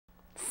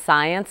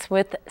Science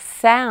with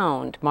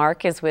Sound.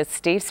 Mark is with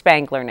Steve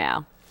Spangler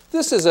now.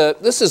 This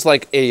is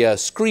like a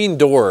screen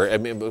door. I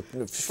mean,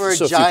 for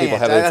so a giant. few people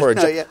have it for a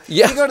giant.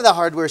 Yeah. You go to the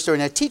hardware store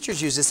now. Teachers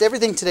use this.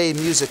 Everything today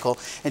is musical,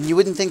 and you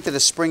wouldn't think that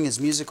a spring is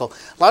musical.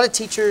 A lot of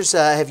teachers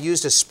have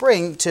used a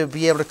spring to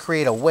be able to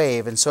create a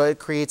wave, and so it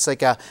creates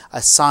like a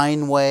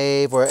sine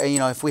wave, or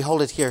if we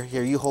hold it here,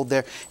 you hold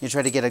there, you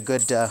try to get a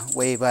good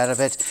wave out of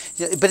it.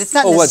 But it's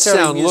not necessarily what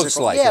sound musical. looks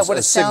like. Yeah, what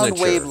a sound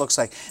signature. wave looks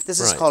like. This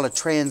is called a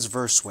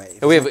transverse wave.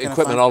 And we have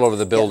equipment all over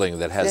the building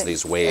that has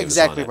these waves.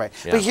 Exactly on it. right.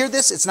 Yeah. But hear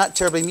this, it's not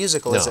terribly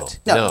musical, is it?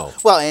 No.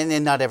 Well,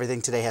 and not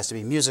everything today has to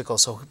be musical.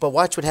 But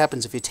watch what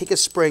happens if you take a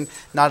spring,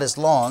 not as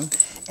long,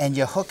 and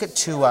you hook it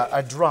to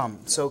a drum.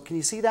 So can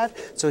you see that?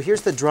 So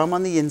here's the drum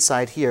on the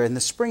inside here, and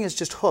the spring is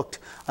just hooked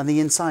on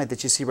the inside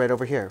that you see right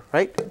over here,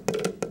 right?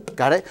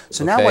 Got it?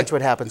 So now watch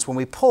what happens when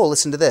we pull.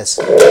 Listen to this.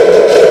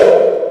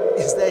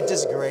 Is that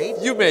just great?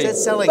 You made Does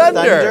that sound like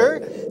thunder?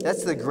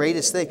 That's the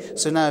greatest thing.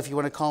 So now if you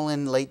want to call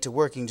in late to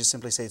work, you can just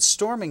simply say, it's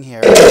storming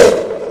here.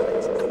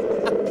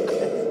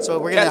 So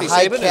we're going to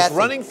hide Kathy. Is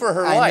running for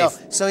her life.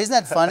 Know. So isn't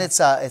that fun? It's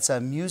a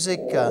music.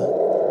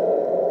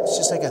 It's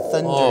just like a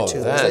thunder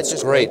too. That's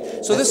just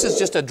great. So this is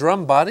just a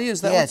drum body. Is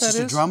that what that is? Yeah, it's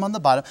just a drum on the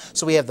bottom.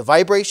 So we have the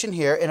vibration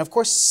here, and of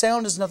course,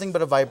 sound is nothing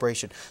but a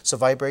vibration. So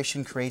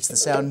vibration creates the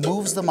sound,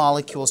 moves the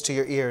molecules to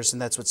your ears,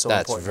 and that's what's so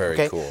important. That's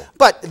very cool.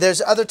 But there's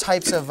other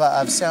types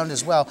of sound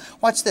as well.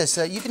 Watch this.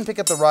 You can pick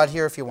up the rod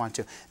here if you want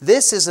to.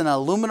 This is an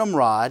aluminum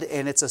rod,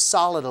 and it's a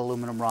solid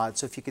aluminum rod.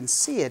 So if you can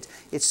see it,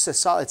 it's a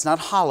solid. It's not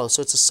hollow,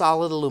 so it's a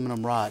solid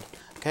aluminum rod.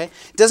 Okay.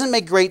 It doesn't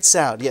make great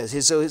sound. Yes.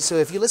 So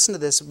if you listen to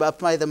this up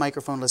by the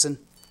microphone, listen.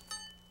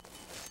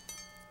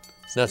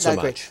 Not so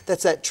much. Great.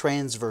 That's that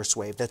transverse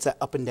wave. That's that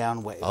up and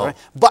down wave. Right?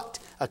 But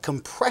a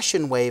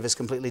compression wave is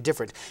completely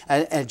different.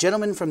 A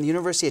gentleman from the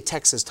University of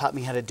Texas taught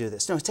me how to do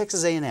this. No,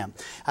 Texas A&M.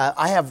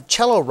 I have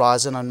cello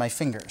rosin on my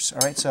fingers. All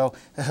right, so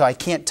I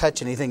can't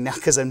touch anything now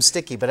because I'm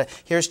sticky. But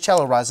here's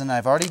cello rosin.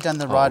 I've already done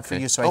the rod for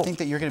you, so I think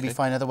that you're going to be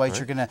fine. Otherwise,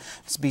 you're going to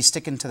be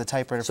sticking to the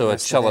typewriter. So a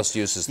cellist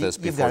uses this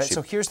before You've got it. she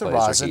So here's the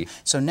plays rosin.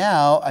 So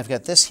now I've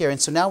got this here,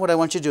 and so now what I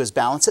want you to do is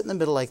balance it in the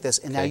middle like this,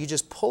 and now you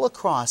just pull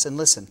across and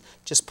listen.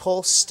 Just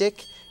pull,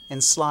 stick,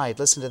 and slide.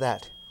 Listen to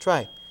that.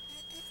 Try.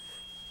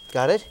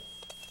 Got it?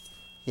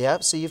 Yeah,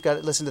 so you've got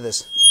it. Listen to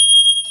this.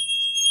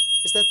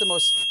 Is that the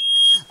most...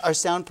 Our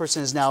sound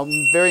person is now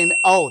very...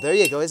 Oh, there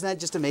you go. Isn't that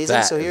just amazing?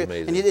 That so is here,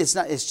 amazing. And it's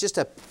not... It's just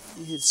a...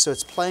 So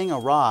it's playing a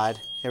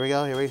rod. Here we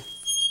go. Here we... Isn't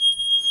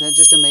that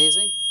just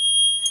amazing?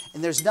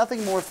 And there's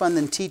nothing more fun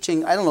than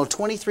teaching, I don't know,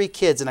 23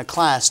 kids in a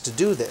class to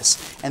do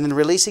this, and then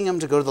releasing them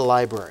to go to the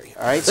library.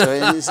 All right? So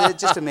isn't it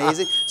just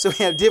amazing? So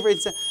we have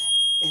different...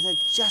 Isn't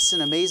it just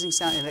an amazing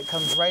sound? And it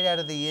comes right out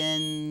of the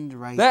end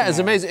right there. That is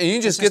amazing. And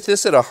you just get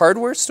this at a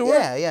hardware store?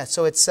 Yeah, yeah.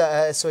 So it's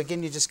so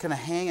again, you just kind of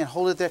hang and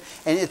hold it there.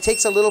 And it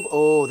takes a little,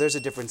 oh, there's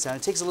a different sound.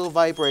 It takes a little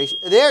vibration.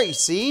 There, you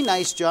see?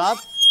 Nice job.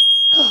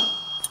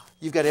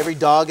 You've got every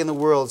dog in the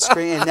world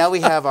screaming. And now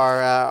we have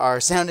our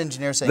sound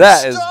engineer saying,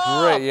 that is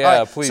stop! great. Yeah,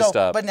 right, please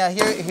stop. But now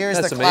here's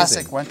That's the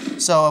classic one.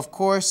 So, of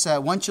course,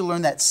 once you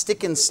learn that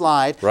stick and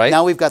slide,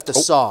 now we've got the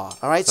saw.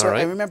 All right? So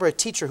I remember a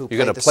teacher who played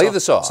the saw. You're going to play the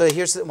saw. So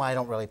here's the, well, I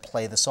don't really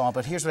play the saw,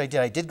 but here's what I did.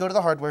 I did go to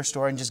the hardware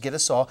store and just get a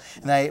saw,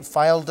 and I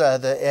filed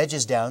the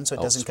edges down so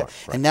it doesn't cut.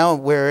 Right. And now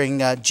I'm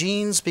wearing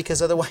jeans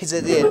because otherwise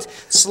it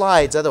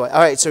slides otherwise. All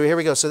right, so here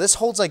we go. So this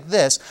holds like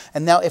this,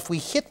 and now if we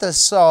hit the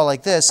saw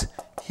like this,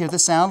 hear the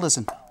sound,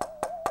 listen.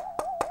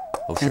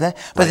 Hear that?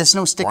 But there's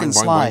no stick and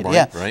slide.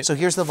 Right. So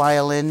here's the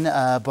violin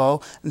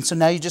bow. And so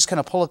now you just kind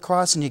of pull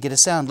across and you get a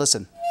sound.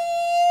 Listen.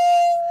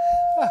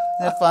 Isn't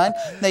that fun?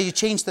 Now you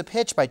change the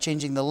pitch by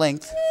changing the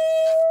length.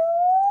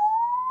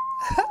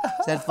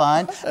 Is that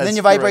fun? And then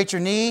you vibrate your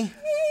knee.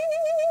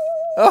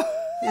 Oh.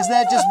 Isn't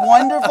that just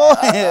wonderful?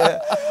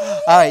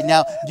 All right,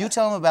 now you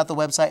tell them about the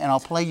website and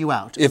I'll play you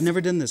out. I've never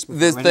done this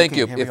before. Thank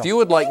you. If you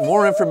would like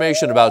more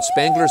information about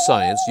Spangler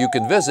Science, you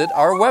can visit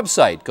our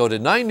website. Go to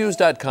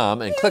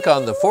 9news.com and click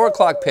on the 4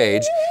 o'clock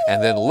page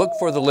and then look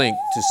for the link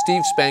to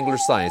Steve Spangler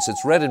Science.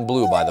 It's red and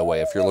blue, by the way,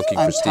 if you're looking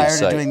for Steve's site. I'm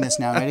tired of doing this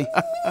now. Ready?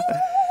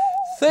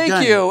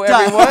 Thank you,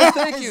 everyone.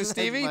 Thank you,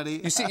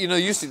 Stevie. You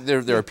see,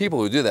 there are people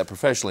who do that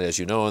professionally, as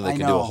you know, and they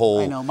can do a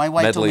whole medley of stuff. My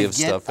wife told me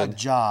get a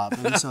job,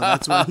 and so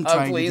that's what I'm trying to do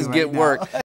right now. Please get work.